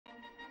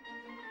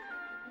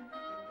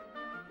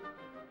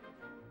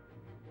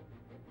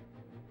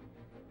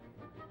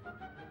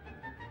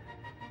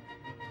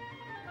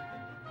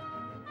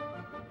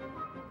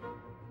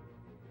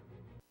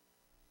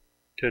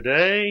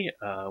Today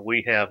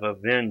we have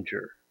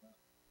Avenger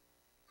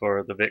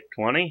for the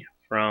Vic-20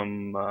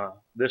 from,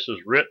 this is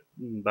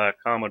written by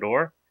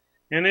Commodore,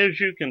 and as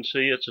you can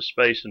see it's a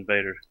Space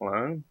Invaders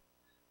clone.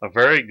 A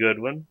very good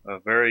one, a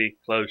very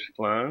close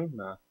clone,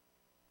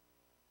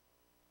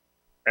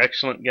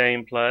 excellent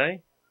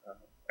gameplay,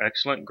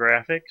 excellent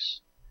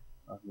graphics,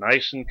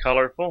 nice and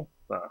colorful,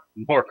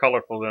 more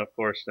colorful than of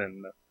course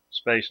than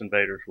Space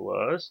Invaders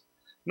was.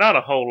 Not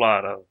a whole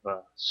lot of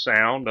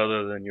sound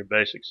other than your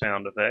basic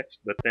sound effects,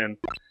 but then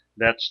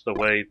that's the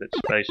way that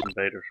Space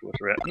Invaders was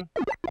written.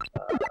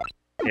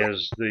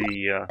 As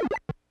the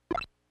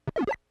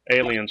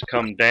aliens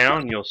come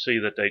down, you'll see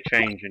that they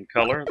change in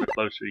color the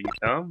closer you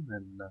come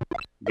and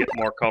get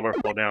more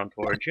colorful down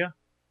towards you.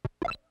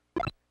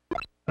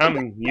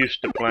 I'm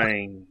used to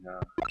playing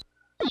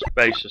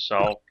Space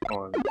Assault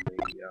on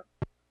the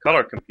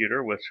color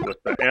computer, which with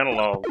the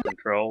analog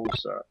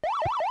controls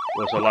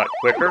was a lot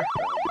quicker.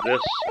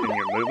 This, in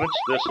your movements,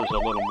 this is a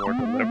little more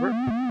deliberate,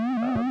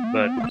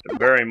 but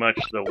very much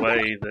the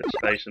way that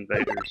Space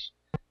Invaders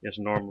is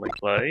normally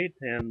played.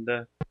 And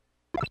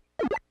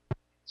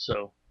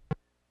so,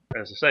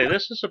 as I say,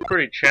 this is a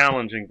pretty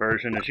challenging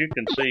version. As you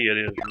can see, it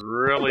is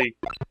really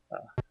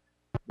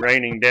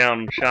raining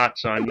down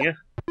shots on you.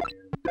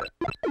 And,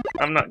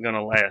 I'm not going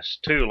to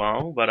last too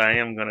long, but I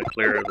am going to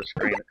clear the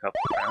screen a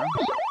couple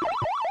times.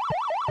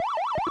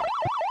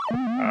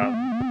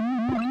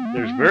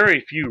 There's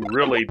very few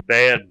really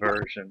bad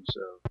versions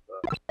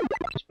of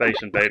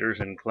Space Invaders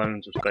and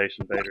clones of Space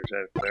Invaders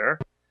out there.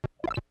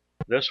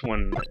 This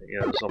one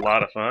is a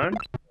lot of fun.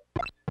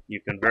 You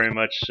can very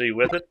much see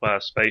with it why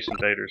Space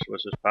Invaders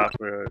was as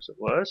popular as it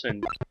was,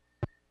 and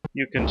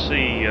you can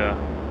see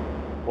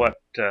what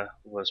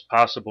was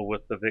possible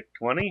with the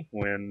Vic-20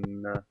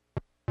 when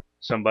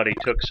somebody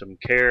took some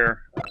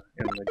care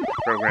in the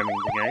programming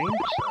the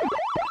games.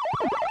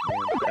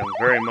 And I'm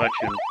very much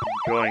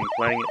enjoying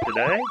playing it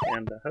today,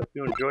 and I hope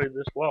you enjoyed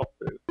this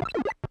walkthrough.